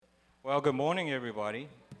Well, good morning, everybody.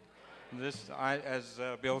 As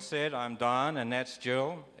Bill said, I'm Don, and that's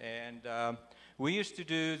Jill. And we used to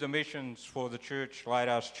do the missions for the church,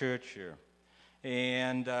 Lighthouse Church here.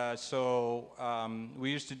 And we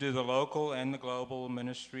used to do the local and the global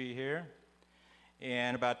ministry here.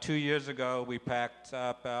 And about 2 years ago, we packed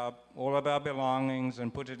up all of our belongings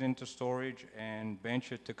and put it into storage and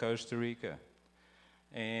ventured to Costa Rica.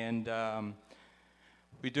 And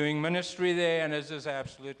we're doing ministry there, and this is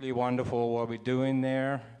absolutely wonderful what we're doing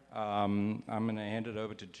there. I'm going to hand it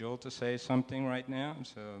over to Jill to say something right now.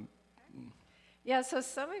 Yeah, so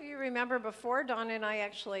some of you remember before Don and I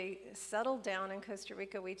actually settled down in Costa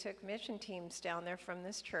Rica, we took mission teams down there from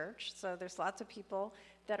this church. So there's lots of people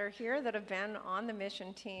that are here that have been on the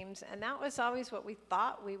mission teams, and that was always what we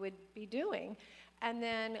thought we would be doing. And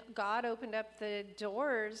then God opened up the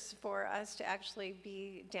doors for us to actually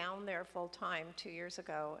be down there full time 2 years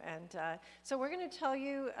ago. And so we're going to tell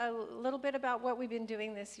you a little bit about what we've been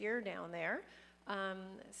doing this year down there.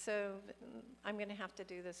 So I'm going to have to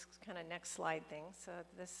do this kind of next slide thing. So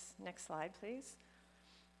this next slide, please.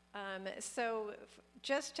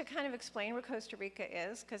 Just to kind of explain what Costa Rica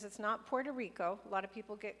is, because it's not Puerto Rico. A lot of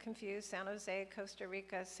people get confused. San Jose, Costa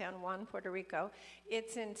Rica, San Juan, Puerto Rico.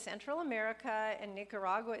 It's in Central America, and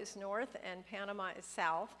Nicaragua is north, and Panama is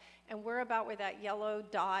south. And we're about where that yellow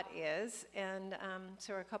dot is, and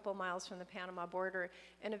so we're a couple miles from the Panama border.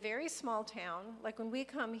 In a very small town, like when we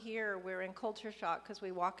come here, we're in culture shock because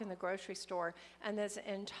we walk in the grocery store, and there's an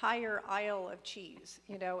entire aisle of cheese,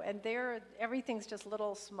 and there everything's just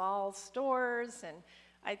little small stores, and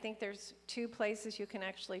I think there's 2 places you can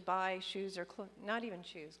actually buy shoes or not even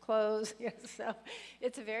shoes, clothes. So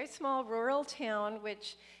it's a very small rural town,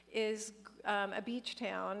 which is a beach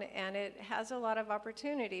town, and it has a lot of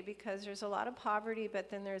opportunity because there's a lot of poverty,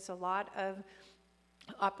 but then there's a lot of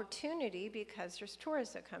opportunity because there's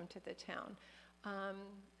tourists that come to the town.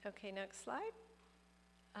 Okay, next slide.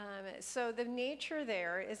 So the nature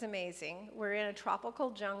there is amazing. We're in a tropical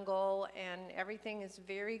jungle, and everything is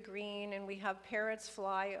very green, and we have parrots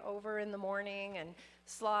fly over in the morning, and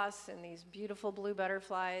sloths, and these beautiful blue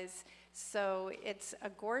butterflies. So it's a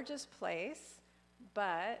gorgeous place,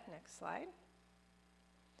 but, next slide.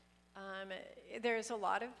 There's a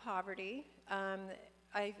lot of poverty.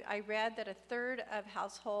 I read that 1/3 of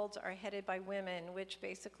households are headed by women, which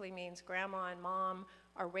basically means grandma and mom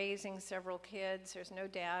are raising several kids. There's no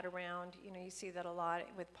dad around. You see that a lot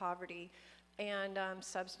with poverty. And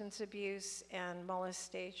substance abuse and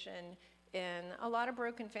molestation in a lot of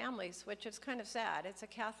broken families, which is kind of sad. It's a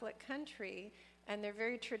Catholic country, and they're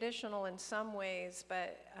very traditional in some ways,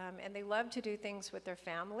 but and they love to do things with their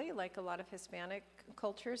family, like a lot of Hispanic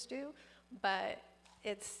cultures do, but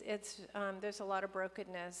there's a lot of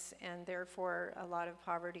brokenness and therefore a lot of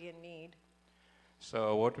poverty and need.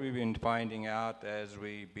 So what we've been finding out as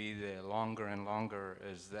we be there longer and longer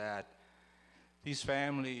is that these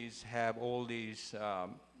families have all these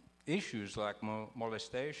issues like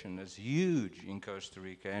molestation. It's huge in Costa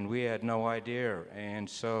Rica, and we had no idea. And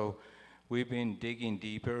so we've been digging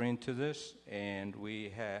deeper into this, and we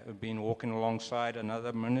have been walking alongside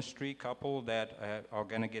another ministry couple that are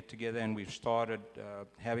going to get together, and we've started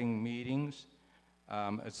having meetings.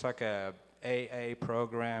 It's like a AA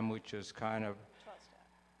program, which is kind of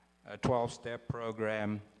a 12-step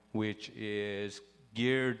program, which is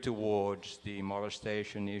geared towards the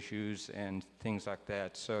molestation issues and things like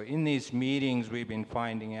that. So in these meetings, we've been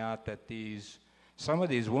finding out that some of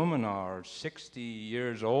these women are 60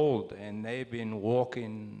 years old, and they've been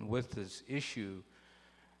walking with this issue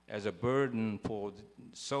as a burden for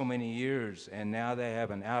so many years, and now they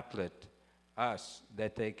have an outlet, us,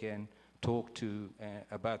 that they can talk to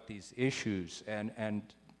about these issues.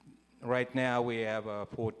 And right now we have a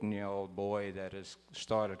 14-year-old boy that has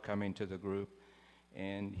started coming to the group,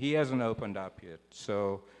 and he hasn't opened up yet.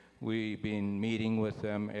 So we've been meeting with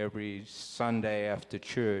them every Sunday after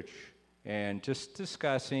church and just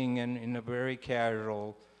discussing in a very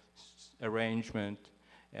casual arrangement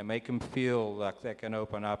and make them feel like they can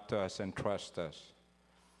open up to us and trust us.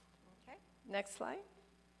 Okay, next slide.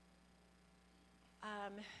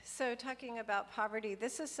 So talking about poverty,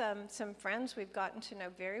 this is some friends we've gotten to know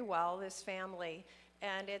very well, this family.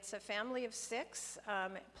 And it's a family of 6,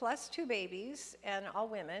 plus 2 babies, and all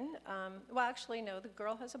women. Well, actually, no, the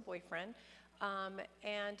girl has a boyfriend.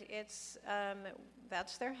 And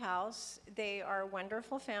that's their house. They are a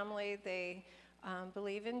wonderful family. They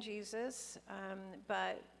believe in Jesus,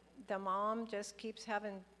 but the mom just keeps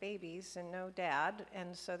having babies and no dad,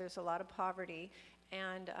 and so there's a lot of poverty.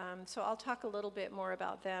 And so I'll talk a little bit more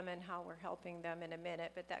about them and how we're helping them in a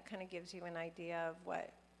minute, but that kind of gives you an idea of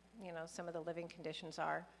what some of the living conditions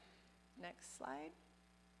are. Next slide.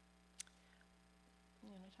 You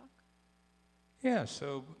want to talk? Yeah,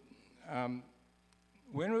 so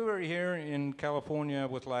when we were here in California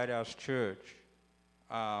with Lighthouse Church,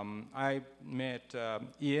 I met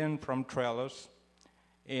Ian from Trellis,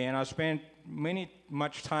 and I spent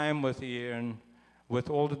much time with Ian with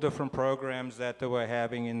all the different programs that they were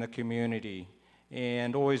having in the community,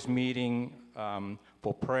 and always meeting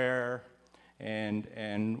for prayer,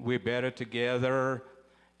 and we're better together,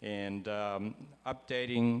 and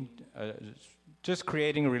updating, just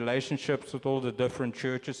creating relationships with all the different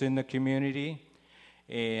churches in the community.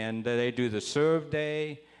 And they do the Serve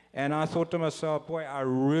Day. And I thought to myself, boy, I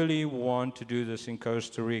really want to do this in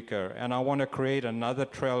Costa Rica. And I want to create another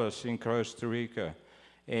trellis in Costa Rica.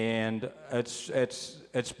 And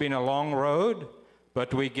it's been a long road,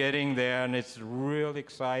 but we're getting there. And it's really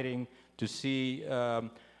exciting to see.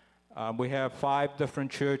 We have 5 different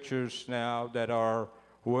churches now that are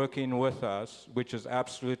working with us, which is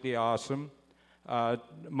absolutely awesome.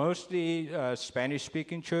 Mostly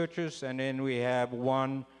Spanish-speaking churches, and then we have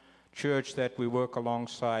one church that we work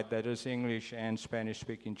alongside that is English and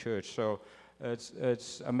Spanish-speaking church. So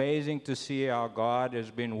it's amazing to see how God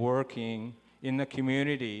has been working in the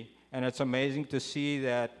community, and it's amazing to see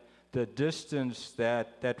that the distance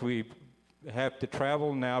that we have to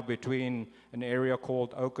travel now between an area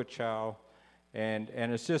called Ocochao, and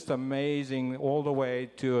it's just amazing all the way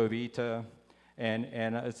to Avita, and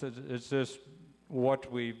it's just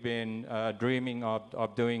what we've been dreaming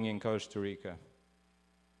of doing in Costa Rica.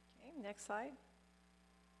 Okay, next slide.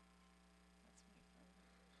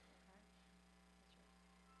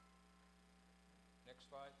 Next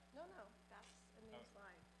slide? No, that's a new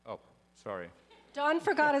slide. Oh, sorry. Don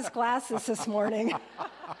forgot his glasses this morning.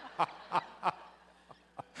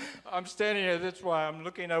 I'm standing here, that's why I'm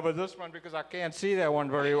looking over this one, because I can't see that one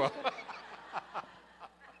very well.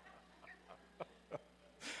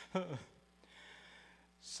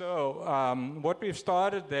 So what we've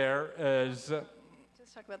started there is...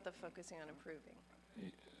 Just talk about the focusing on improving.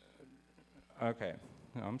 Okay,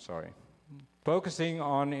 I'm sorry. Focusing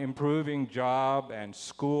on improving job and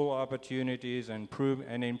school opportunities and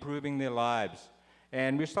improving their lives.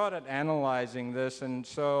 And we started analyzing this, and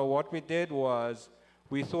so what we did was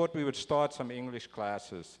we thought we would start some English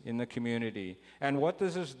classes in the community. And what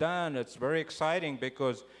this has done, it's very exciting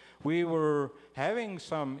because we were having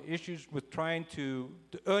some issues with trying to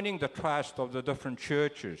earning the trust of the different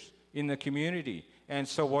churches in the community. And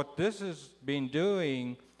so what this has been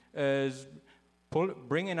doing is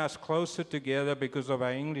bringing us closer together because of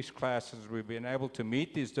our English classes. We've been able to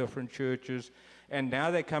meet these different churches, and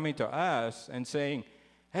now they're coming to us and saying,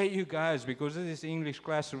 hey, you guys, because of this English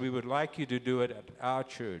classes, we would like you to do it at our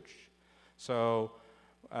church. So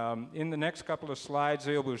in the next couple of slides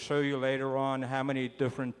here, we'll show you later on how many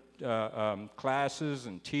different classes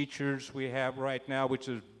and teachers we have right now, which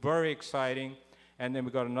is very exciting. And then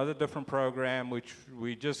we've got another different program, which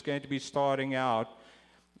we're just going to be starting out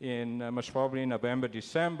in most probably November,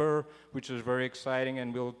 December, which is very exciting,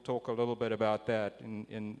 and we'll talk a little bit about that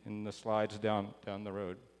in the slides down the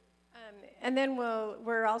road. And then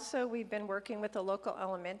we've been working with a local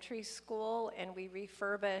elementary school, and we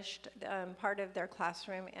refurbished part of their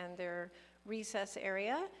classroom and their recess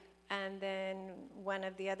area. And then one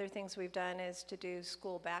of the other things we've done is to do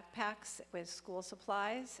school backpacks with school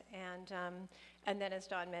supplies, and then, as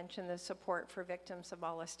Don mentioned, the support for victims of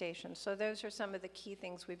molestation. So those are some of the key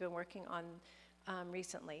things we've been working on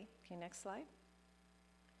recently. Okay, next slide.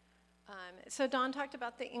 So Don talked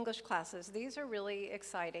about the English classes. These are really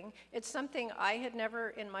exciting. It's something I had never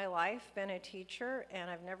in my life been a teacher, and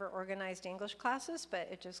I've never organized English classes, but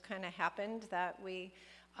it just kind of happened that we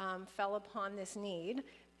fell upon this need.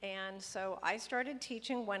 And so I started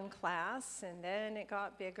teaching one class, and then it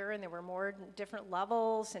got bigger, and there were more different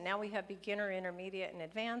levels, and now we have beginner, intermediate, and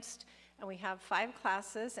advanced, and we have 5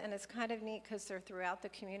 classes, and it's kind of neat because they're throughout the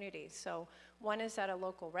community. So one is at a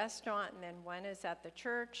local restaurant, and then one is at the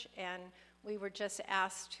church, and we were just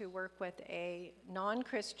asked to work with a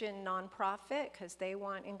non-Christian nonprofit because they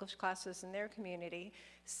want English classes in their community.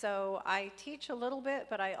 So I teach a little bit,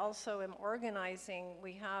 but I also am organizing.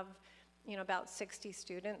 We have about 60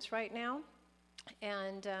 students right now.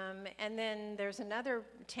 And then there's another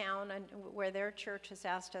town where their church has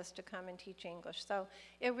asked us to come and teach English. So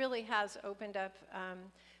it really has opened up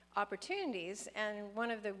opportunities. And one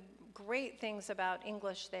of the great things about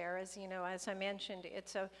English there is, as I mentioned,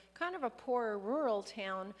 it's a kind of a poor rural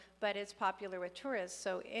town, but it's popular with tourists.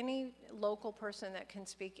 So any local person that can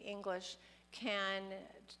speak English can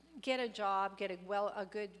get a job, get a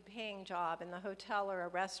good paying job in the hotel or a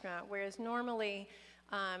restaurant, whereas normally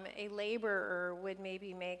A laborer would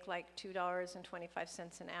maybe make like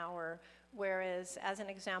 $2.25 an hour, whereas, as an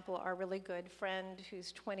example, our really good friend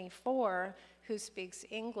who's 24, who speaks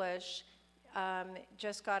English,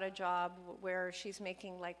 just got a job where she's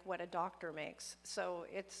making like what a doctor makes. So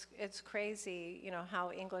it's crazy, you know,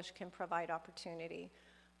 how English can provide opportunity.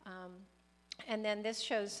 And then this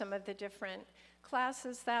shows some of the different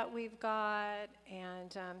classes that we've got.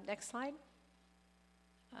 And next slide.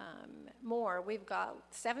 More. We've got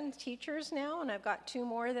 7 teachers now, and I've got 2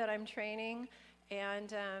 more that I'm training.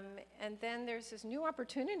 And then there's this new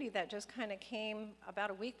opportunity that just kind of came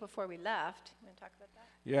about a week before we left. You want to talk about that?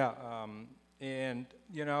 Yeah, and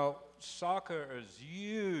you know, soccer is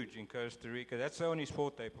huge in Costa Rica. That's the only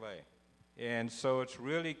sport they play. And so it's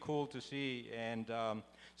really cool to see. And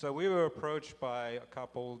so we were approached by a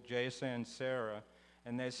couple, Jason and Sarah,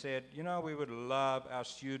 and they said, you know, we would love our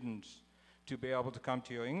students to be able to come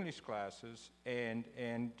to your English classes and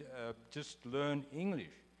just learn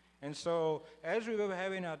English. And so as we were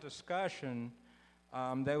having our discussion,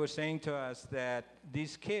 they were saying to us that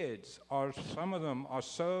these kids some of them are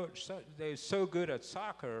they're so good at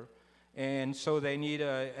soccer, and so they need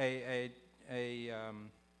a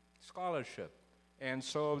scholarship. And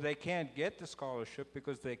so they can't get the scholarship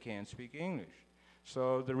because they can't speak English.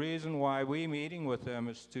 So the reason why we're meeting with them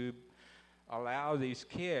is to allow these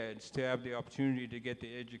kids to have the opportunity to get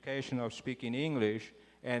the education of speaking English,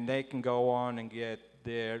 and they can go on and get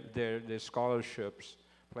their scholarships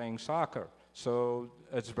playing soccer. So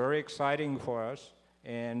it's very exciting for us,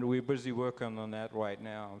 and we're busy working on that right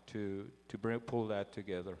now to pull that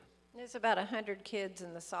together. There's about 100 kids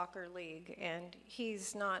in the soccer league, and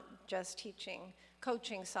he's not just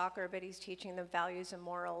coaching soccer, but he's teaching them values and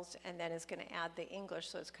morals, and then is going to add the English,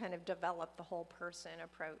 so it's kind of developed the whole person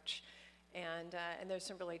approach. And there's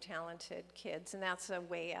some really talented kids, and that's a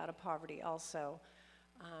way out of poverty also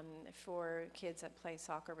for kids that play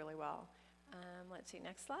soccer really well. Let's see,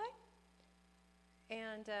 next slide.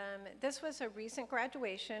 And this was a recent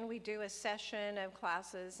graduation. We do a session of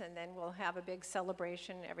classes, and then we'll have a big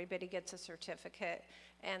celebration. Everybody gets a certificate,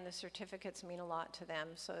 and the certificates mean a lot to them,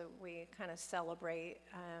 so we kind of celebrate.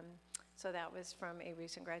 So that was from a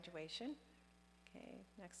recent graduation. Okay,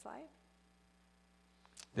 next slide.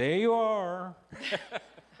 There you are.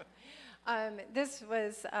 This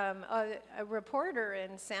was a reporter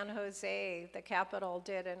in San Jose, the capital,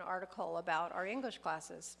 did an article about our English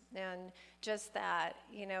classes. And just that,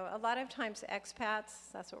 you know, a lot of times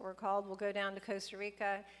expats, that's what we're called, will go down to Costa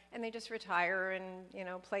Rica and they just retire and, you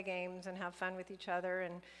know, play games and have fun with each other.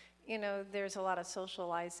 And, you know, there's a lot of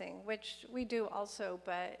socializing, which we do also,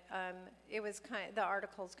 but it was the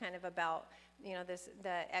article's kind of about, you know,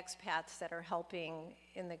 the expats that are helping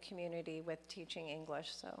in the community with teaching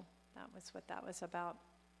English. So that was what that was about.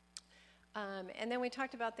 And then we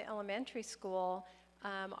talked about the elementary school.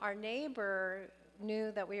 Our neighbor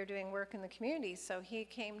knew that we were doing work in the community, so he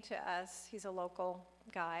came to us. He's a local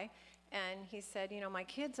guy, and he said, you know, my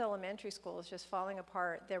kid's elementary school is just falling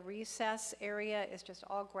apart. The recess area is just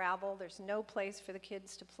all gravel. There's no place for the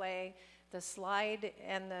kids to play. The slide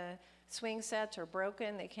and the swing sets are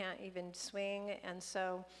broken. They can't even swing. And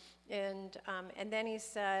so, and then he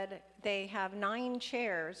said they have 9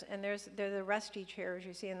 chairs, and they're the rusty chairs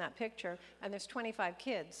you see in that picture, and there's 25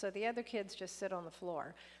 kids. So the other kids just sit on the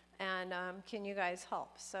floor. And can you guys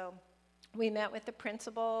help? So we met with the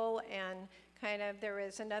principal, and there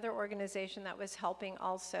was another organization that was helping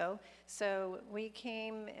also. So we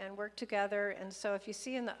came and worked together. And so if you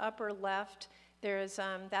see in the upper left, there's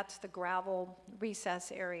that's the gravel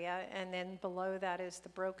recess area, and then below that is the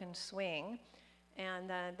broken swing.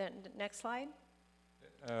 And then next slide.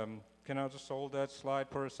 Can I just hold that slide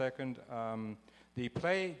for a second?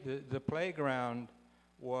 The playground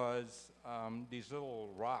was these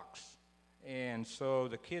little rocks, and so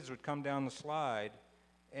the kids would come down the slide,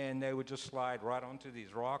 and they would just slide right onto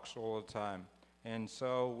these rocks all the time. And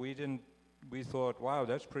so we thought, wow,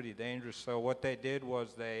 that's pretty dangerous. So what they did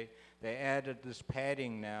was they added this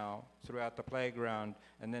padding now throughout the playground,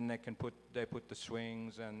 and then they put the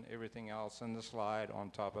swings and everything else and the slide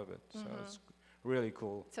on top of it. So it's really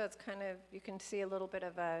cool. So it's you can see a little bit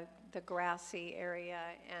of the grassy area,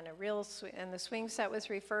 and and the swing set was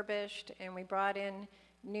refurbished, and we brought in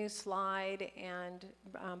new slide and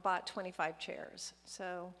bought 25 chairs.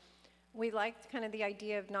 So we liked the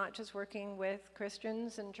idea of not just working with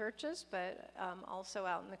Christians and churches, but also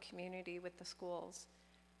out in the community with the schools.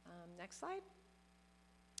 Next slide.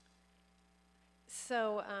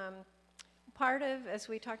 So part of, as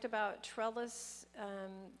we talked about, trellis,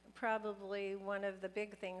 probably one of the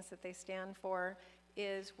big things that they stand for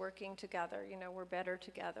is working together. We're better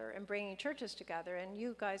together and bringing churches together. And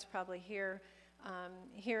you guys probably here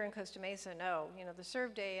in Costa Mesa know, the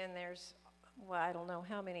Serve Day, and there's, well, I don't know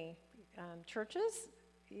how many churches,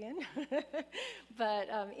 Ian. But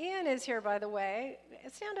Ian is here, by the way.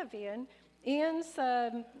 Stand up, Ian. Ian's,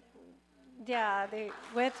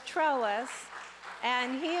 with Trellis.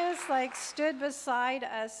 And he has stood beside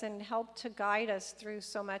us and helped to guide us through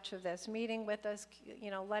so much of this, meeting with us,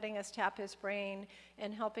 letting us tap his brain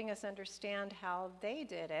and helping us understand how they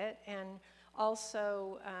did it, and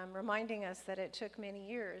also reminding us that it took many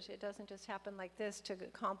years. It doesn't just happen like this to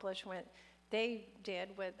accomplish what they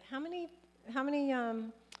did with, how many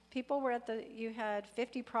people were you had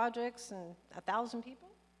 50 projects and 1,000 people?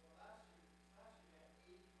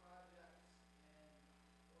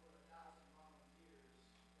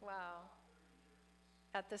 Wow.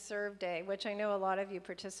 At the Serve Day, which I know a lot of you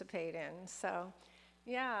participate in. So,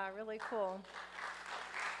 yeah, really cool.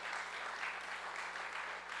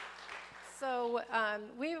 So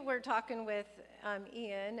we were talking with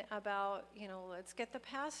Ian about, let's get the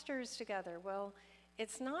pastors together. Well,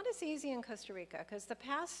 it's not as easy in Costa Rica because the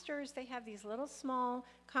pastors, they have these little small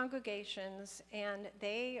congregations and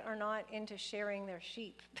they are not into sharing their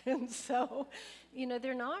sheep. And so,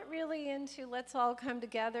 they're not really into let's all come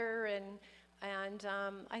together, and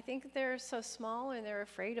I think they're so small and they're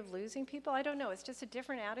afraid of losing people. I don't know, it's just a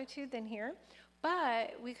different attitude than here.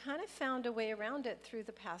 But we kind of found a way around it through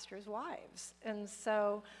the pastors' wives. And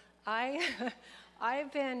so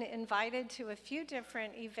I've been invited to a few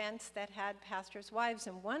different events that had pastors' wives,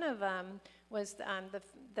 and one of them was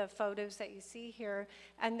the photos that you see here.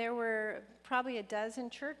 And there were probably a dozen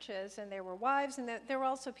churches, and there were wives, and there were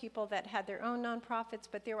also people that had their own nonprofits,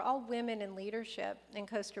 but they were all women in leadership in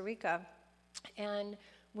Costa Rica. And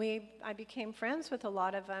I became friends with a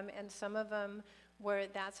lot of them, and some of them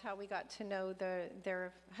that's how we got to know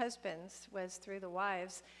their husbands, was through the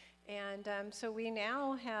wives. And so we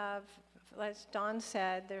now have, as Don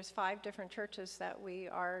said, there's 5 different churches that we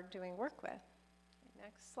are doing work with.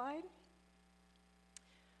 Next slide.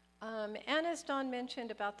 And as Don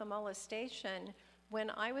mentioned about the molestation,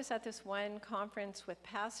 when I was at this one conference with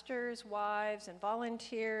pastors, wives, and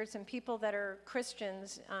volunteers, and people that are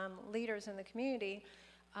Christians, leaders in the community,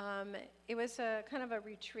 it was a kind of a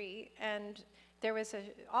retreat, and there was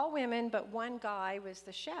all women, but one guy was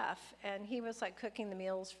the chef, and he was cooking the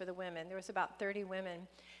meals for the women. There was about 30 women.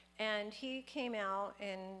 And he came out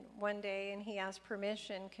one day and he asked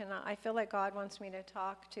permission, I feel like God wants me to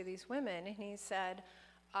talk to these women. And he said,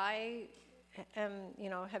 I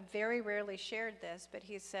have very rarely shared this, but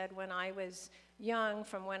he said when I was young,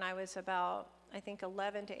 from when I was about, I think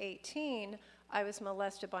 11 to 18, I was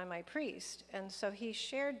molested by my priest. And so he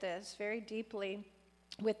shared this very deeply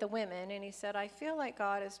with the women, and he said, I feel like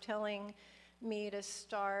God is telling me to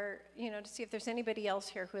start, to see if there's anybody else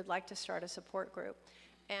here who would like to start a support group.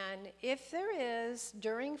 And if there is,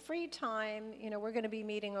 during free time, we're going to be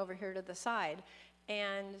meeting over here to the side.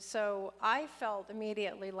 And so I felt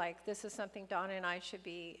immediately like this is something Don and I should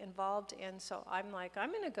be involved in. So I'm like,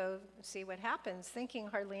 I'm going to go see what happens, thinking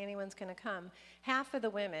hardly anyone's going to come. Half of the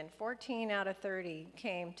women, 14 out of 30,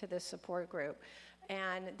 came to this support group.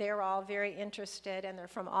 And they're all very interested, and they're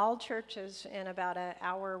from all churches in about an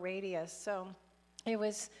hour radius. So it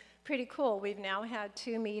was pretty cool. We've now had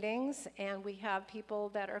 2 meetings, and we have people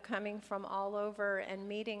that are coming from all over and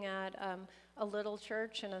meeting at a little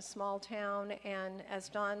church in a small town. And as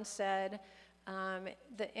Don said,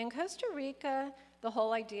 in Costa Rica, the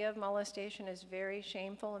whole idea of molestation is very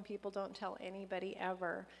shameful, and people don't tell anybody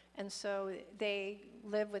ever. And so they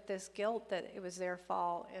live with this guilt that it was their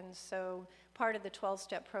fault. And so part of the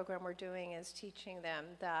 12-step program we're doing is teaching them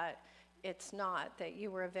that it's not, that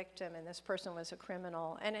you were a victim and this person was a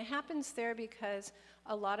criminal. And it happens there because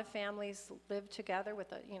a lot of families live together with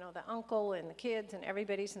the uncle and the kids, and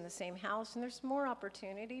everybody's in the same house, and there's more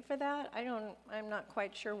opportunity for that. I'm not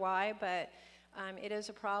quite sure why, but it is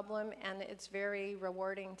a problem, and it's very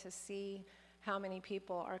rewarding to see how many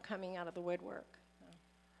people are coming out of the woodwork.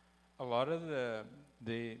 A lot of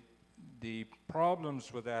the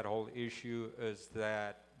problems with that whole issue is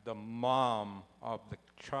that the mom of the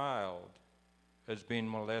child has been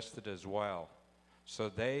molested as well. So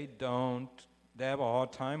they have a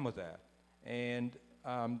hard time with that. And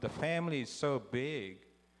the family is so big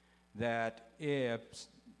that if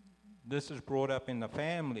this is brought up in the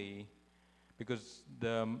family, because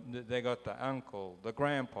they got the uncle, the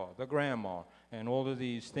grandpa, the grandma, and all of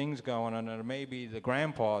these things going on, and it may be the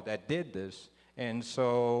grandpa that did this, and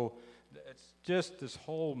so it's just this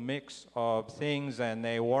whole mix of things, and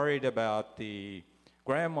they worried about the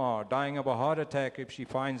grandma dying of a heart attack if she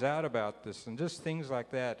finds out about this, and just things like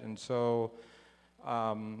that. And so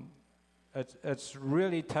it's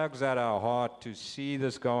really tugs at our heart to see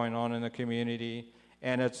this going on in the community,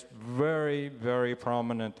 and it's very, very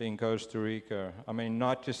prominent in Costa Rica. I mean,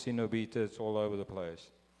 not just in Obita, it's all over the place.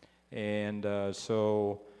 And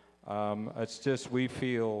so it's just, we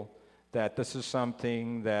feel that this is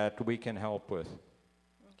something that we can help with.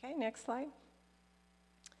 Okay, next slide.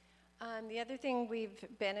 The other thing we've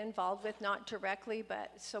been involved with, not directly,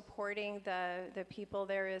 but supporting the people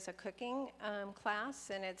there, is a cooking class,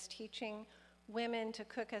 and it's teaching women to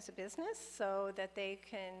cook as a business so that they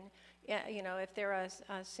can, you know, if they're a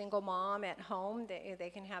single mom at home,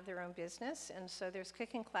 they can have their own business. And so there's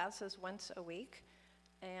cooking classes once a week.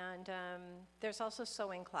 And there's also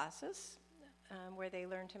sewing classes where they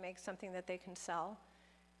learn to make something that they can sell.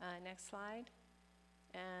 Next slide.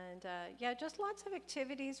 And yeah, just lots of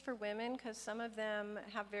activities for women, because some of them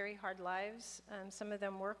have very hard lives. Some of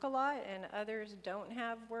them work a lot, and others don't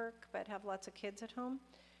have work but have lots of kids at home.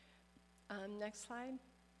 Next slide.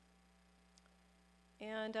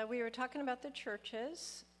 And we were talking about the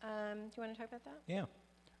churches. Do you want to talk about that? Yeah.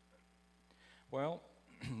 Well,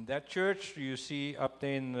 that church you see up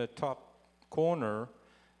there in the top corner,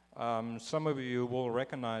 some of you will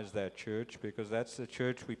recognize that church because that's the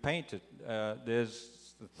church we painted. There's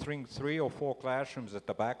three or four classrooms at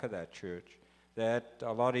the back of that church that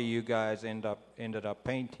a lot of you guys ended up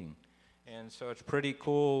painting. And so it's pretty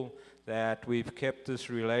cool that we've kept this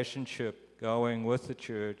relationship going with the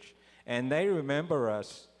church. And they remember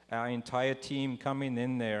us, our entire team, coming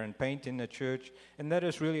in there and painting the church. And that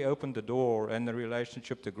has really opened the door and the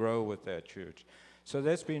relationship to grow with that church. So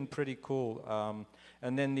that's been pretty cool.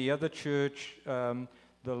 And then the other church, the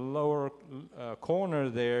lower corner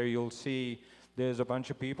there, you'll see there's a bunch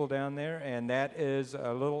of people down there. And that is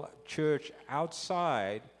a little church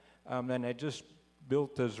outside. And they just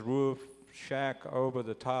built this roof shack over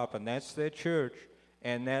the top. And that's their church.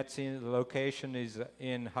 And that's the location is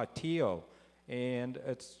in Hatillo. And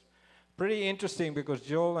it's pretty interesting because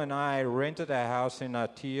Joel and I rented a house in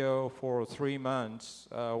Hatillo for 3 months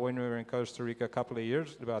when we were in Costa Rica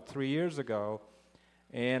about 3 years ago.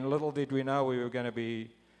 And little did we know we were going to be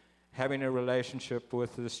having a relationship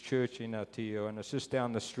with this church in Hatillo. And it's just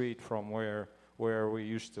down the street from where we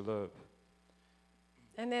used to live.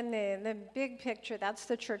 And then the big picture, that's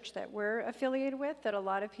the church that we're affiliated with, that a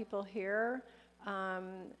lot of people here.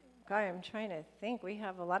 I'm trying to think. We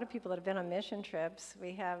have a lot of people that have been on mission trips.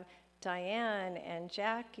 We have Diane and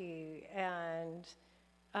Jackie and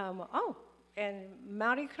and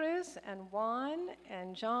Mauri Cruz and Juan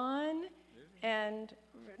and John and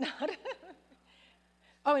Renata.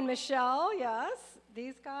 Oh, and Michelle, yes,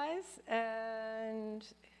 these guys. And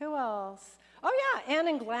who else? Oh, yeah, Ann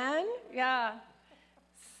and Glenn, yeah.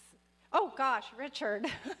 Oh, gosh, Richard.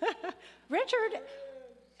 Richard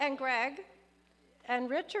and Greg. And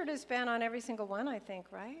Richard has been on every single one, I think,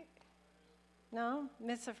 right? No?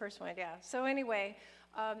 Missed the first one, yeah. So anyway,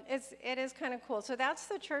 it is kind of cool. So that's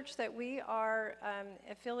the church that we are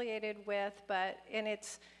affiliated with, and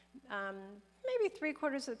it's maybe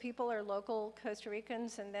 3/4 of the people are local Costa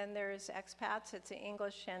Ricans, and then there's expats. It's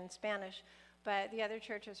English and Spanish, but the other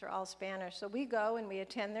churches are all Spanish. So we go and we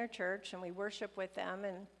attend their church, and we worship with them,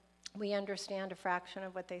 and we understand a fraction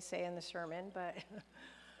of what they say in the sermon, but...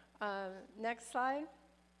 next slide.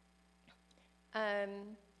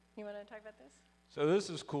 You want to talk about this? So this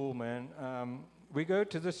is cool, man. We go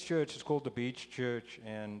to this church. It's called the Beach Church,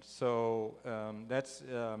 and so that's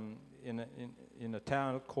in a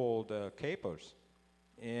town called Capos.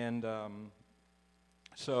 And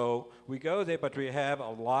so we go there, but we have a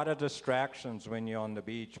lot of distractions when you're on the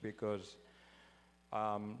beach because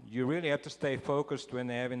you really have to stay focused when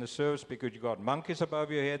they're having the service because you got monkeys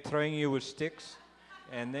above your head throwing you with sticks.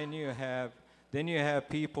 And then you have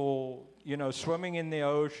people, swimming in the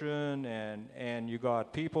ocean, and you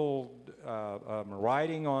got people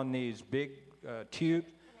riding on these big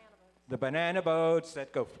tubes, the banana boats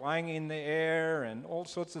that go flying in the air, and all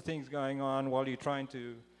sorts of things going on while you're trying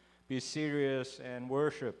to be serious and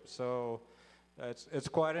worship. So it's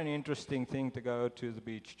quite an interesting thing to go to the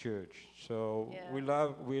beach church. So yeah.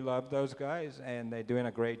 we love those guys, and they're doing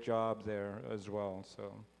a great job there as well.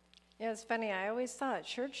 So. Yeah, it's funny. I always thought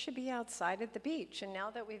church should be outside at the beach. And now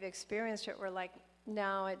that we've experienced it, we're like,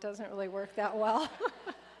 no, it doesn't really work that well.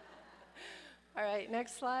 All right,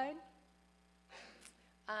 next slide.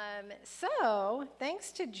 So,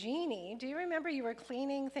 thanks to Jeannie, do you remember you were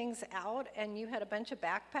cleaning things out and you had a bunch of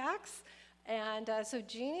backpacks? And so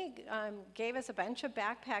Jeannie gave us a bunch of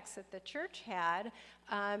backpacks that the church had,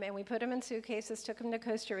 and we put them in suitcases, took them to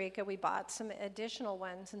Costa Rica. We bought some additional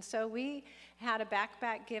ones. And so we had a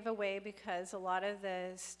backpack giveaway because a lot of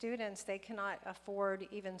the students, they cannot afford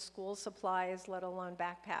even school supplies, let alone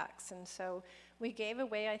backpacks. And so we gave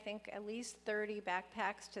away, I think, at least 30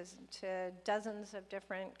 backpacks to dozens of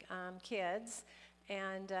different kids.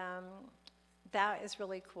 And that is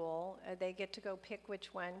really cool. They get to go pick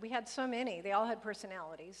which one. We had so many. They all had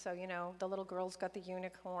personalities. So, you know, the little girls got the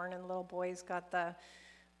unicorn and the little boys got the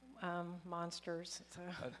monsters. So.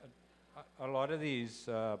 A lot of these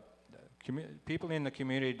people in the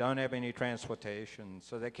community don't have any transportation,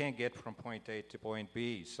 so they can't get from point A to point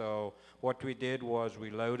B. So what we did was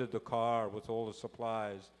we loaded the car with all the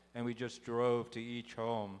supplies, and we just drove to each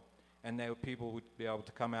home, and people would be able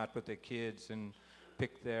to come out with their kids and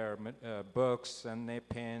pick their books and their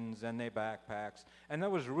pens and their backpacks. And that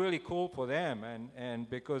was really cool for them, and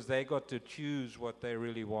because they got to choose what they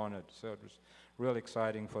really wanted. So it was real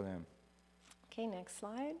exciting for them. Okay, next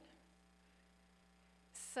slide.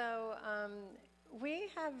 So we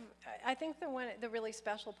have, I think the really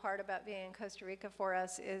special part about being in Costa Rica for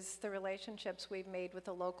us is the relationships we've made with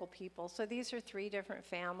the local people. So these are 3 different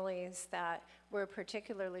families that we're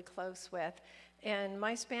particularly close with. And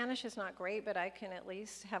my Spanish is not great, but I can at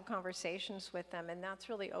least have conversations with them, and that's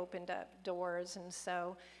really opened up doors. And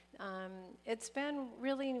so it's been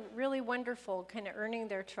really, really wonderful kind of earning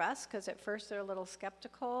their trust, because at first they're a little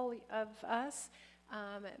skeptical of us.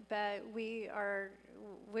 But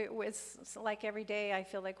it's like every day I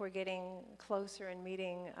feel like we're getting closer and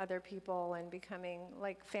meeting other people and becoming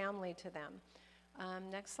like family to them.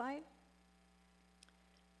 Next slide.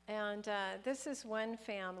 And this is one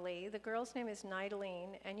family. The girl's name is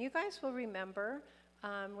Nidaline, and you guys will remember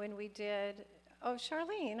when we did,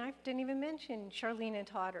 Charlene, I didn't even mention Charlene and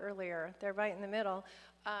Todd earlier. They're right in the middle.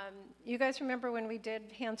 You guys remember when we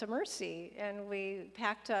did Hands of Mercy, and we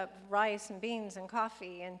packed up rice and beans and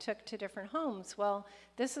coffee and took to different homes? Well,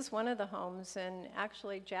 this is one of the homes, and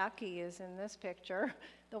actually Jackie is in this picture,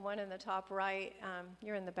 the one in the top right.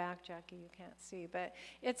 You're in the back, Jackie, you can't see, but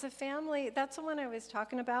it's a family. That's the one I was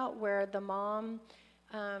talking about, where the mom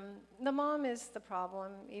is the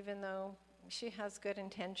problem, even though she has good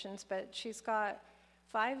intentions, but she's got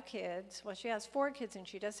 5 kids. Well, she has 4 kids, and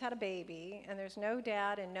she just had a baby, and there's no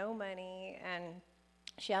dad and no money, and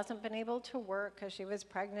she hasn't been able to work because she was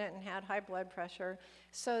pregnant and had high blood pressure.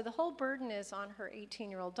 So the whole burden is on her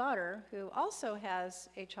 18-year-old daughter, who also has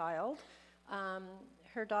a child.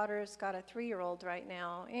 Her daughter's got a 3-year-old right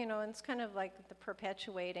now, and it's kind of like the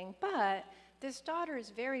perpetuating. But this daughter is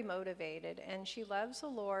very motivated, and she loves the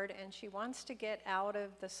Lord, and she wants to get out of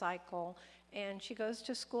the cycle. And she goes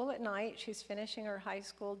to school at night. She's finishing her high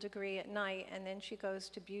school degree at night, and then she goes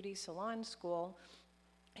to beauty salon school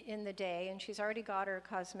in the day. And she's already got her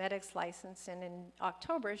cosmetics license, and in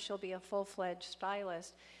October she'll be a full-fledged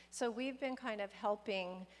stylist. So we've been kind of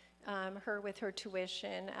helping her with her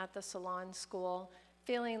tuition at the salon school,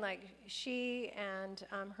 feeling like she and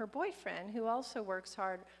her boyfriend, who also works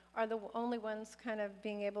hard, are the only ones kind of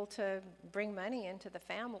being able to bring money into the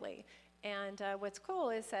family. And what's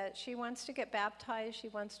cool is that she wants to get baptized, she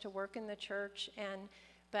wants to work in the church,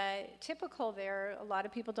 but typical there, a lot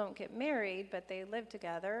of people don't get married, but they live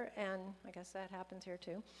together, and I guess that happens here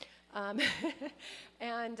too.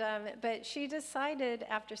 But she decided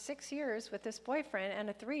after 6 years with this boyfriend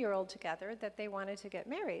and a 3-year-old together that they wanted to get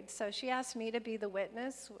married. So she asked me to be the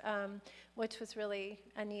witness, which was really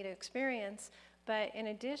a neat experience. But in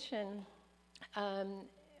addition,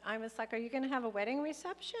 I was like, "Are you going to have a wedding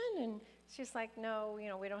reception?" And she's like, "No,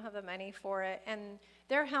 we don't have the money for it." And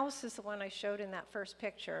their house is the one I showed in that first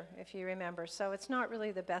picture, if you remember. So it's not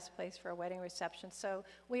really the best place for a wedding reception. So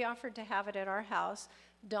we offered to have it at our house.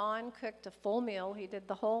 Don cooked a full meal. He did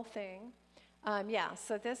the whole thing.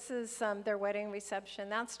 So this is their wedding reception.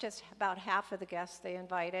 That's just about half of the guests they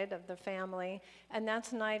invited of the family. And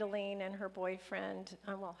that's Nidaline and her boyfriend,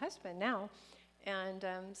 husband now. And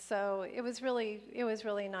so it was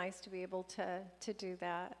really nice to be able to do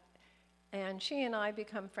that. And she and I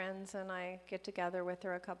become friends, and I get together with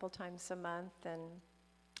her a couple times a month and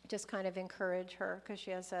just kind of encourage her because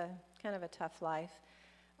she has a kind of a tough life.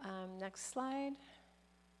 Next slide.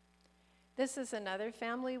 This is another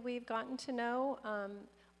family we've gotten to know.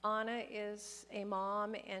 Anna is a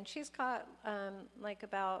mom, and she's got like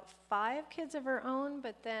about 5 kids of her own,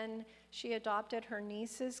 but then she adopted her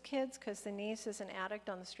niece's kids because the niece is an addict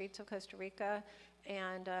on the streets of Costa Rica,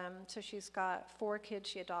 and so she's got 4 kids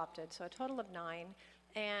she adopted, so a total of 9,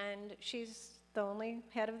 and she's the only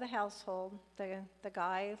head of the household. The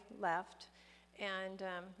guy left, and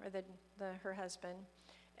or her husband.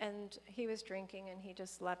 And he was drinking, and he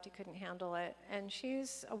just left. He couldn't handle it. And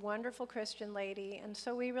she's a wonderful Christian lady, and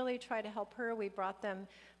so we really try to help her. We brought them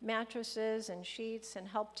mattresses and sheets and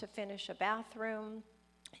helped to finish a bathroom.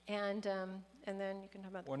 And then you can talk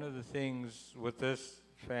about one of the things with this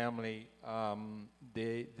family,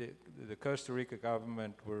 the Costa Rica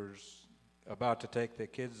government was about to take their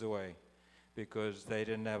kids away because they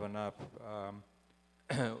didn't have enough.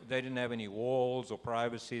 They didn't have any walls or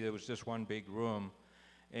privacy. There was just one big room.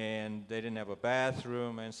 And they didn't have a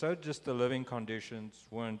bathroom, and so just the living conditions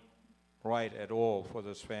weren't right at all for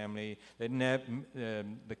this family. They didn't have,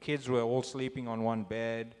 the kids were all sleeping on one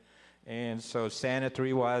bed, and so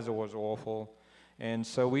sanitary-wise it was awful. And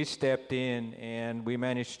so we stepped in, and we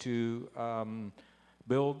managed to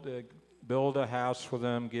build a house for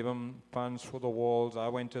them, give them funds for the walls. I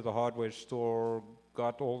went to the hardware store,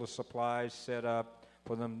 got all the supplies set up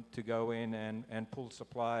for them to go in and pull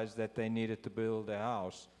supplies that they needed to build a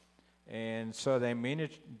house. And so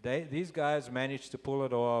these guys managed to pull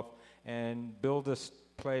it off and build this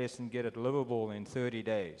place and get it livable in 30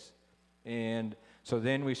 days. And so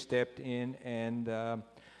then we stepped in, and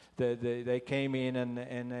they came in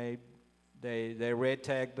and they red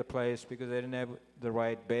tagged the place because they didn't have the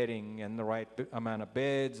right bedding and the right amount of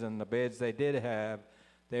beds, and the beds they did have,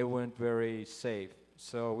 they weren't very safe.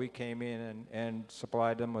 So we came in and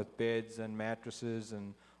supplied them with beds and mattresses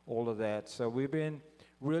and all of that. So we've been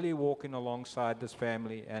really walking alongside this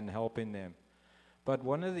family and helping them. But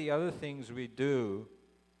one of the other things we do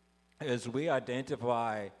is we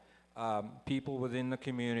identify people within the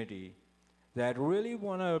community that really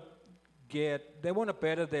want to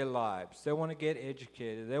better their lives. They want to get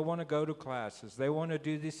educated. They want to go to classes. They want to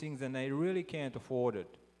do these things, and they really can't afford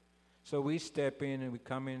it. So we step in and we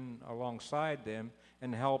come in alongside them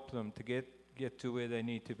and help them to get to where they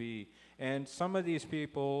need to be. And some of these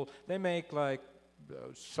people, they make like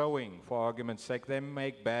sewing, for argument's sake. They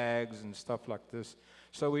make bags and stuff like this.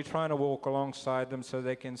 So we're trying to walk alongside them so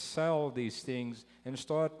they can sell these things and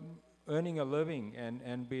start earning a living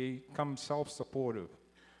and become self-supportive.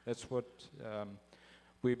 That's what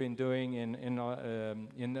we've been doing in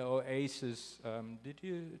the Oasis.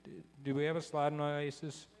 Did we have a slide on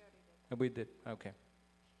Oasis? We did. Okay.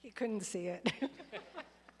 He couldn't see it.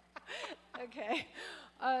 Okay.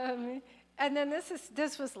 And then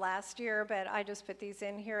this was last year, but I just put these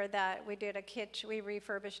in here that we did we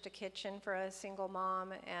refurbished a kitchen for a single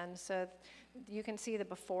mom, and so you can see the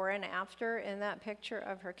before and after in that picture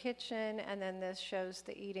of her kitchen, and then this shows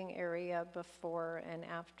the eating area before and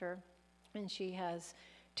after. And she has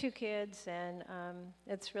 2 kids, and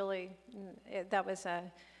it's really, that was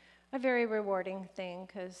a very rewarding thing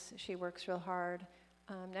because she works real hard.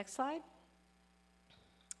 Next slide.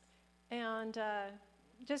 And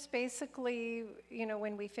just basically,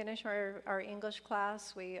 when we finish our English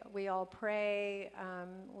class, we all pray.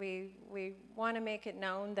 We want to make it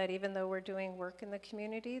known that even though we're doing work in the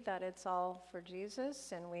community, that it's all for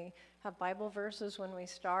Jesus, and we have Bible verses when we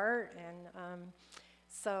start. And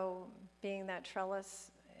so being that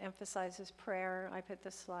trellis emphasizes prayer, I put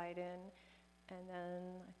this slide in. And then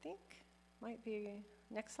I think might be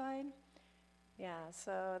next slide. Yeah,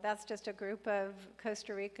 so that's just a group of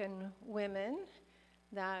Costa Rican women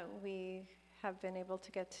that we have been able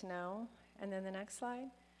to get to know. And then the next slide.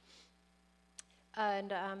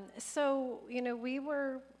 And so, we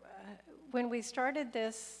were, when we started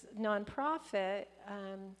this nonprofit,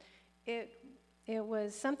 it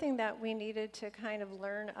was something that we needed to kind of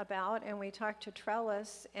learn about, and we talked to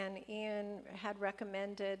Trellis, and Ian had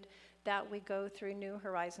recommended that we go through New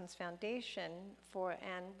Horizons Foundation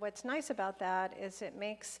and what's nice about that is it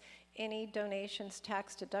makes any donations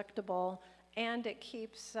tax deductible, and it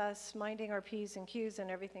keeps us minding our P's and Q's and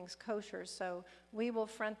everything's kosher. So we will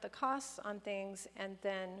front the costs on things, and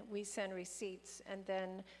then we send receipts, and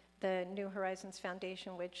then the New Horizons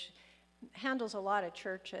Foundation, which handles a lot of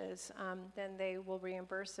churches, then they will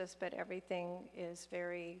reimburse us, but everything is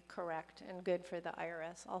very correct and good for the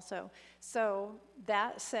IRS also. So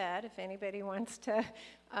that said, if anybody wants to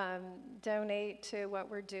donate to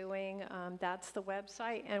what we're doing, that's the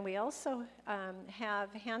website. And we also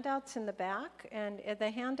have handouts in the back, and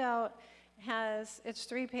the handout it's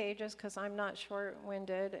 3 pages because I'm not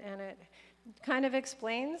short-winded, and it kind of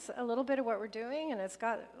explains a little bit of what we're doing, and it's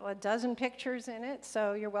got a dozen pictures in it,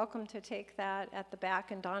 so you're welcome to take that at the back,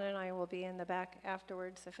 and Donna and I will be in the back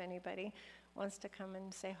afterwards if anybody wants to come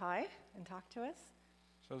and say hi and talk to us.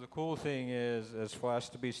 So the cool thing is for us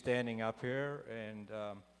to be standing up here, and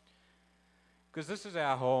because this is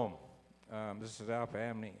our home, this is our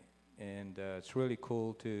family, and it's really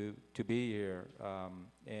cool to be here,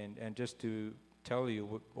 and just to tell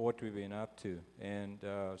you what we've been up to. And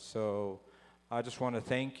so I just want to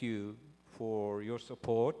thank you for your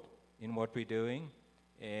support in what we're doing.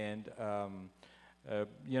 And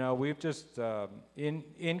we've just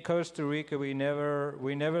in Costa Rica, we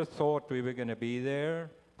never thought we were going to be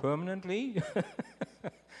there permanently,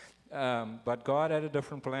 but God had a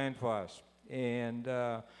different plan for us. And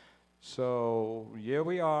so here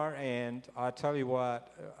we are. And I tell you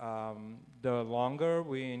what, the longer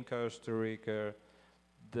we're in Costa Rica,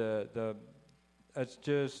 it's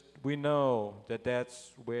just, we know that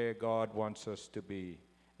that's where God wants us to be.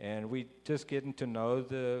 And we just getting to know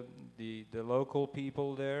the local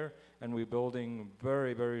people there, and we're building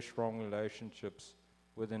very, very strong relationships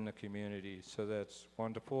within the community. So that's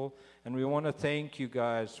wonderful. And we want to thank you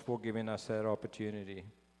guys for giving us that opportunity.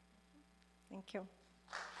 Thank you.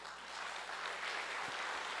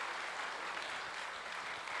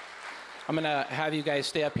 I'm going to have you guys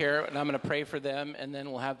stay up here, and I'm going to pray for them, and then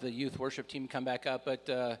we'll have the youth worship team come back up.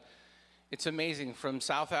 But it's amazing, from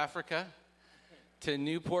South Africa to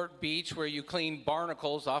Newport Beach, where you clean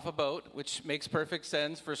barnacles off a boat, which makes perfect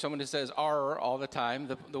sense for someone who says "arr" all the time,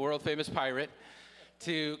 the world-famous pirate,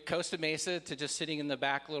 to Costa Mesa, to just sitting in the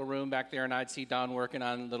back little room back there, and I'd see Don working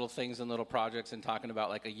on little things and little projects and talking about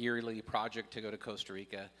like a yearly project to go to Costa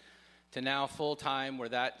Rica, to now full-time, where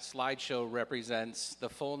that slideshow represents the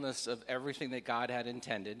fullness of everything that God had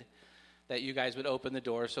intended, that you guys would open the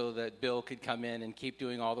door so that Bill could come in and keep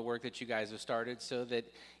doing all the work that you guys have started, so that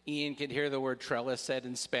Ian could hear the word trellis said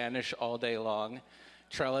in Spanish all day long.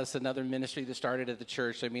 Trellis, another ministry that started at the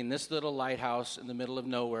church. I mean, this little lighthouse in the middle of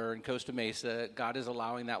nowhere in Costa Mesa, God is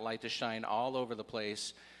allowing that light to shine all over the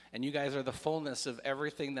place. And you guys are the fullness of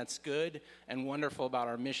everything that's good and wonderful about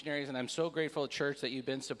our missionaries. And I'm so grateful, church, that you've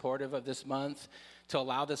been supportive of this month, to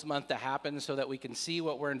allow this month to happen so that we can see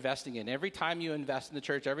what we're investing in. Every time you invest in the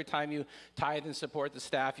church, every time you tithe and support the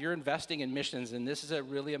staff, you're investing in missions. And this is a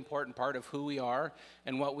really important part of who we are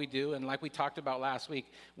and what we do. And like we talked about last week,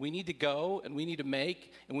 we need to go, and we need to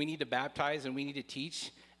make, and we need to baptize, and we need to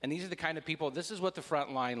teach. And these are the kind of people, this is what the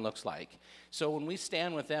front line looks like. So when we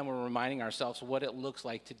stand with them, we're reminding ourselves what it looks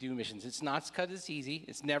like to do missions. It's not because it's easy.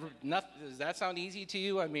 It's never, nothing, does that sound easy to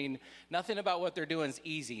you? I mean, nothing about what they're doing is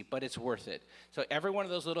easy, but it's worth it. So every one of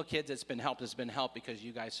those little kids that's been helped has been helped because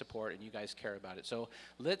you guys support and you guys care about it. So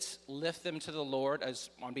let's lift them to the Lord as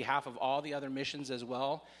on behalf of all the other missions as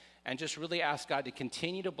well, and just really ask God to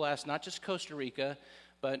continue to bless not just Costa Rica,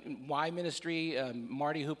 but Y Ministry,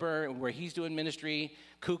 Marty Hooper, where he's doing ministry,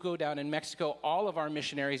 Cuco down in Mexico, all of our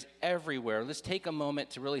missionaries everywhere. Let's take a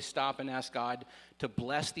moment to really stop and ask God to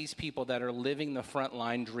bless these people that are living the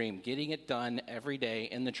frontline dream, getting it done every day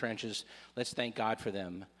in the trenches. Let's thank God for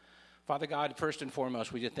them. Father God, first and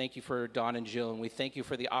foremost, we just thank you for Don and Jill, and we thank you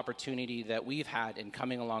for the opportunity that we've had in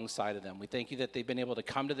coming alongside of them. We thank you that they've been able to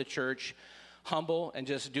come to the church humble and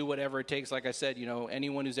just do whatever it takes. Like I said, you know,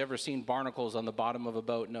 anyone who's ever seen barnacles on the bottom of a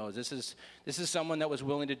boat knows this is someone that was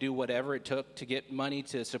willing to do whatever it took to get money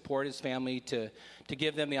to support his family, to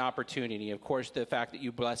give them the opportunity. Of course, the fact that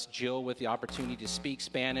you blessed Jill with the opportunity to speak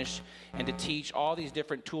Spanish and to teach all these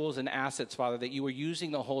different tools and assets, Father, that you were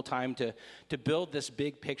using the whole time to build this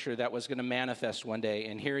big picture that was going to manifest one day.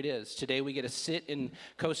 And here it is. Today we get to sit in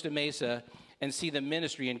Costa Mesa and see the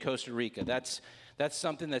ministry in Costa Rica. That's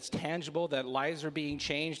something that's tangible, that lives are being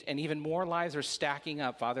changed, and even more lives are stacking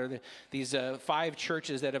up, Father. These 5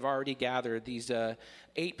 churches that have already gathered, these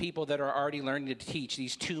 8 people that are already learning to teach,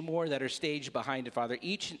 these 2 more that are staged behind it, Father.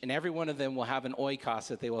 Each and every one of them will have an oikos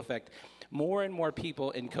that they will affect. More and more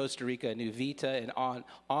people in Costa Rica, New Vita, and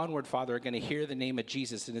onward, Father, are going to hear the name of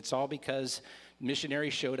Jesus, and it's all because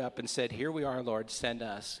missionaries showed up and said, here we are, Lord, send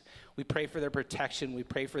us. We pray for their protection. We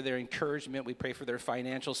pray for their encouragement. We pray for their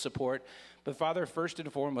financial support. But Father, first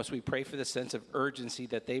and foremost, we pray for the sense of urgency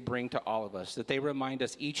that they bring to all of us, that they remind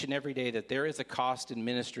us each and every day that there is a cost in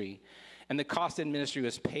ministry. And the cost in ministry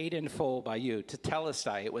was paid in full by you. To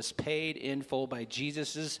Telestai, it was paid in full by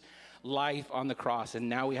Jesus' life on the cross. And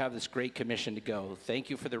now we have this great commission to go. Thank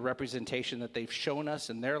you for the representation that they've shown us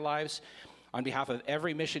in their lives. On behalf of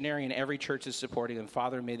every missionary and every church that's supporting them,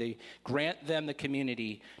 Father, may they grant them the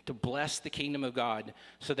community to bless the kingdom of God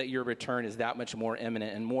so that your return is that much more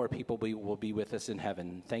imminent and more people will be with us in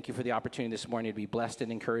heaven. Thank you for the opportunity this morning to be blessed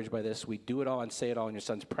and encouraged by this. We do it all and say it all in your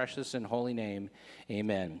Son's precious and holy name.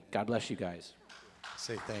 Amen. God bless you guys.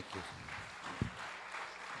 Say thank you.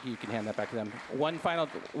 You can hand that back to them. One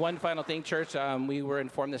final thing, church. We were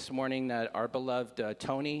informed this morning that our beloved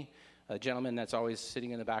Tony, a gentleman that's always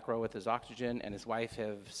sitting in the back row with his oxygen, and his wife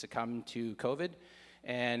have succumbed to COVID.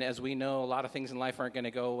 And as we know, a lot of things in life aren't going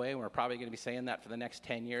to go away. We're probably going to be saying that for the next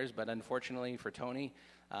 10 years. But unfortunately for Tony,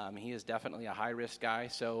 he is definitely a high-risk guy.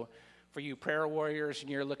 So for you prayer warriors and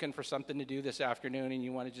you're looking for something to do this afternoon and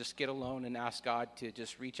you want to just get alone and ask God to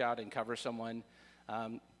just reach out and cover someone,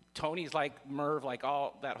 Tony's like Merv, like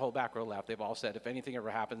all that whole back row left. They've all said if anything ever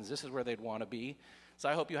happens, this is where they'd want to be. So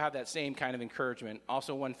I hope you have that same kind of encouragement.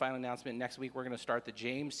 Also, one final announcement. Next week, we're going to start the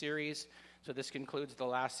James series. So this concludes the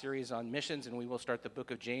last series on missions, and we will start the book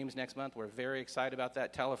of James next month. We're very excited about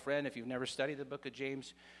that. Tell a friend if you've never studied the book of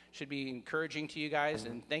James. Should be encouraging to you guys,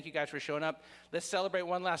 and thank you guys for showing up. Let's celebrate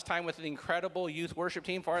one last time with an incredible youth worship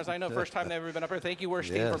team. As far as I know, first time they've ever been up here. Thank you,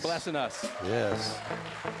 worship team, for blessing us. Yes.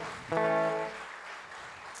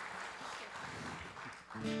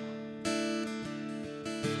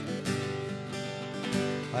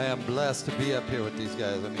 I am blessed to be up here with these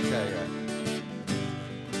guys, let me tell you.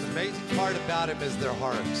 The amazing part about them is their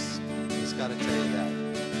hearts. Just got to tell you that.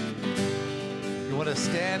 You want to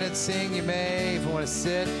stand and sing, you may. If you want to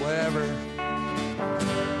sit, wherever.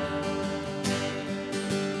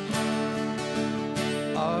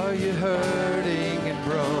 Are you hurting and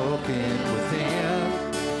broken within?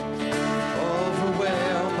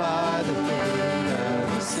 Overwhelmed by the weight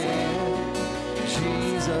of sin?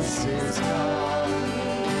 Jesus is God.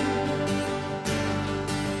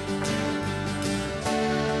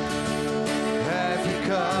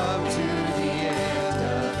 Come to the end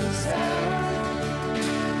of the sand.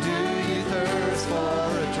 Do you thirst for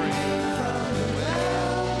a drink from the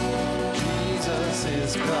well? Jesus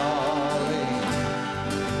is calling.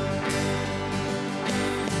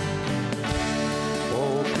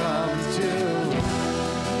 Oh, come to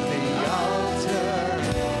the altar.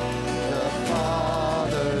 The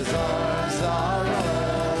Father's arms are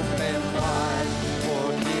open wide.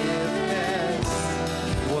 Forgiveness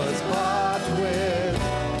was bought with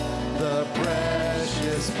the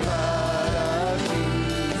precious blood of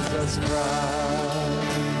Jesus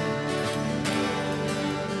Christ.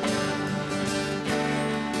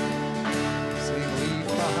 Sing, leave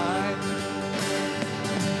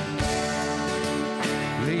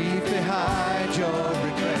behind your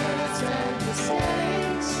regrets and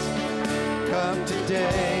mistakes. Come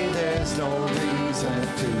today, there's no reason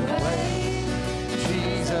to wait.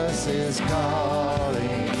 Jesus is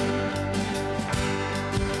calling.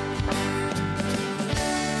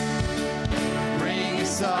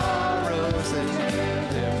 Sorrows and yield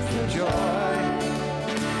them for joy.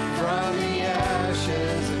 From the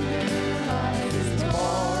ashes a new life is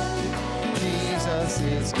born. Jesus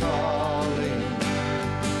is calling.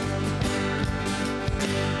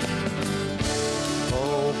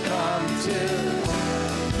 Oh, come to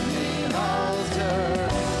the altar.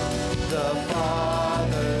 The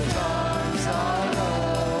Father's arms are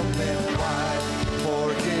open wide.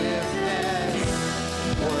 Forgiveness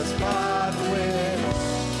was bought with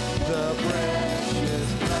the precious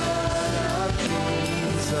blood of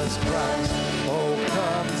Jesus Christ. Oh,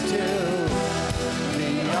 come to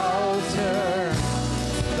the altar.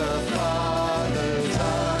 The Father's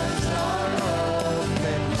arms are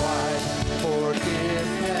open wide.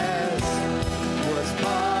 Forgiveness was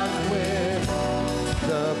bought with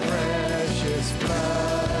the precious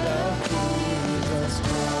blood of Jesus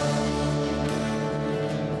Christ.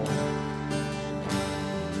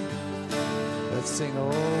 Let's sing, oh,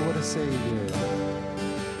 what a Savior.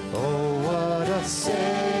 Oh, what a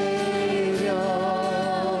Savior.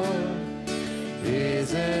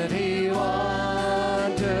 Isn't he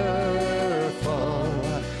wonderful?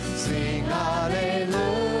 Sing hallelujah.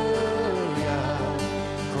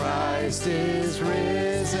 Christ is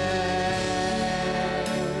risen.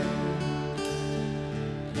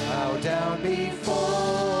 Bow down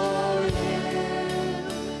before him,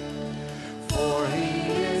 for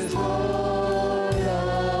he is Lord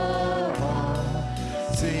of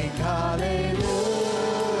all. Sing hallelujah,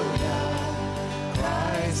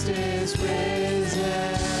 Christ is risen.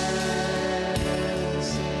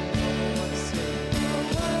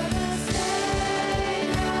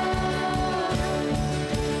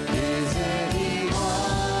 Isn't he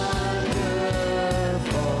wonderful?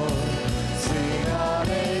 Sing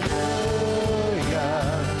hallelujah.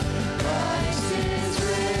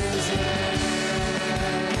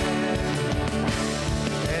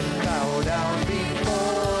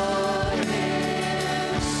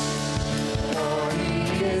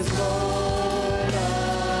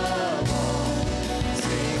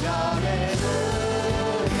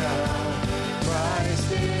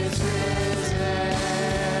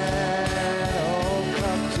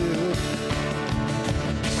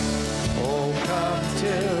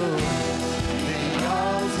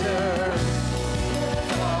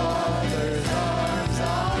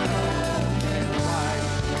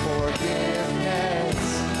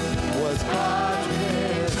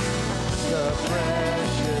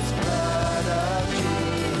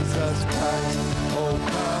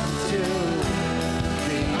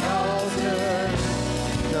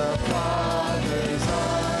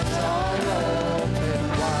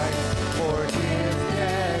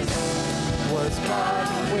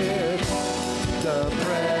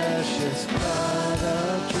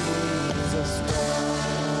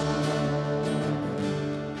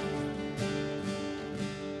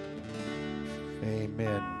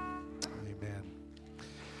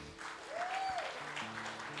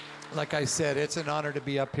 like I said, it's an honor to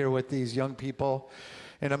be up here with these young people.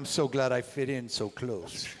 And I'm so glad I fit in so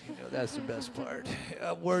close. You know, that's the best part.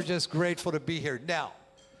 We're just grateful to be here. Now,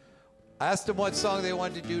 I asked them what song they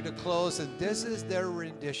wanted to do to close, and this is their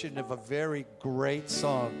rendition of a very great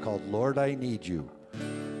song called Lord, I Need You.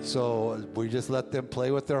 So we just let them play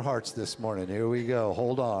with their hearts this morning. Here we go.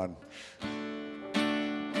 Hold on.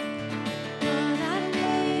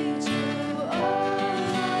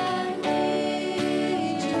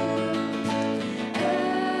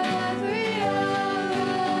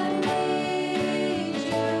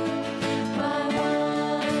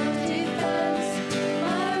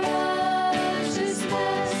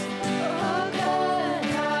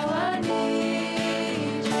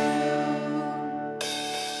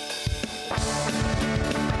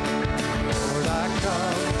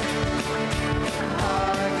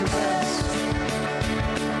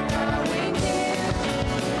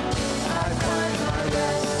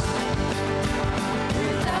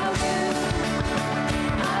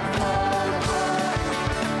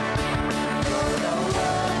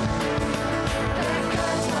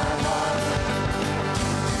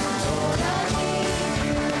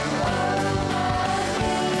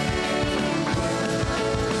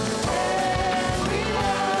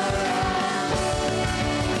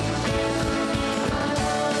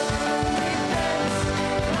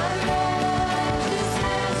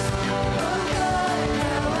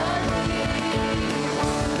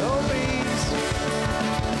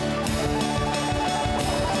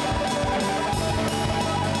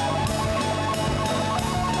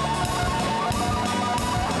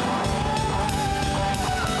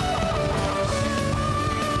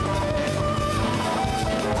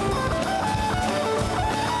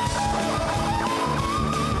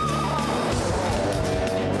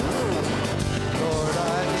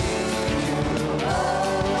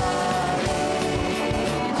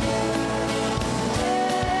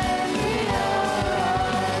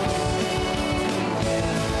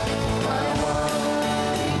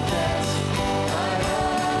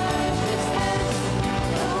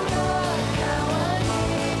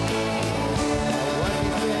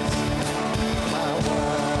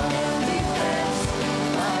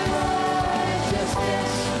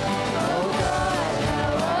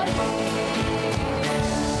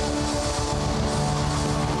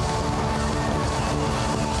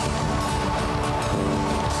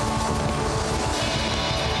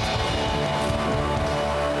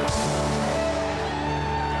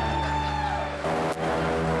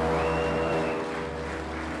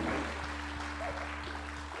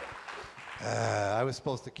 I was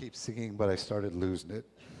supposed to keep singing, but I started losing it.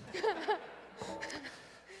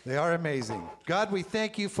 They are amazing. God, we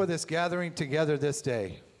thank you for this gathering together this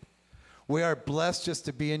day. We are blessed just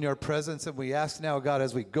to be in your presence, and we ask now, God,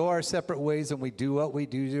 as we go our separate ways and we do what we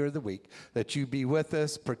do during the week, that you be with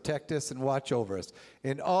us, protect us, and watch over us.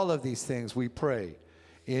 In all of these things we pray.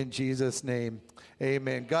 In Jesus' name,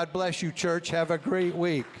 amen. God bless you, church. Have a great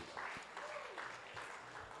week.